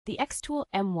The xTool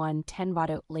M1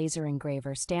 10-watt laser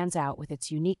engraver stands out with its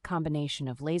unique combination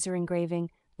of laser engraving,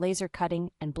 laser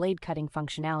cutting, and blade cutting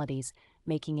functionalities,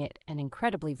 making it an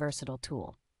incredibly versatile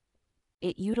tool.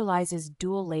 It utilizes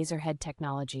dual laser head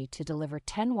technology to deliver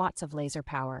 10 watts of laser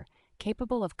power,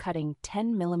 capable of cutting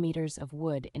 10 millimeters of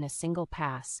wood in a single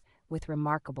pass with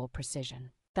remarkable precision.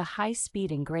 The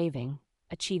high-speed engraving,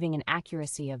 achieving an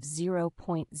accuracy of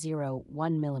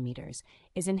 0.01 millimeters,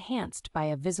 is enhanced by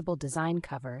a visible design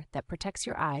cover that protects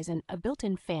your eyes and a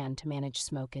built-in fan to manage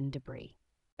smoke and debris.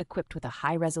 Equipped with a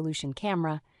high-resolution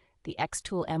camera, the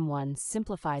xTool M1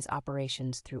 simplifies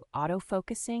operations through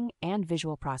autofocusing and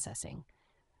visual processing,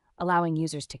 allowing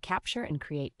users to capture and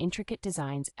create intricate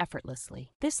designs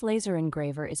effortlessly. This laser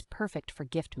engraver is perfect for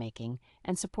gift making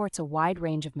and supports a wide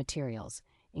range of materials,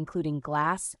 including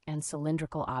glass and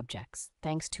cylindrical objects,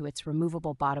 thanks to its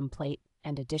removable bottom plate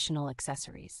and additional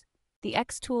accessories. The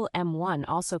xTool M1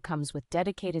 also comes with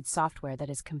dedicated software that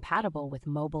is compatible with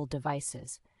mobile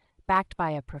devices, backed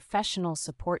by a professional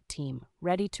support team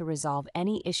ready to resolve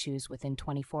any issues within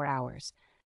 24 hours.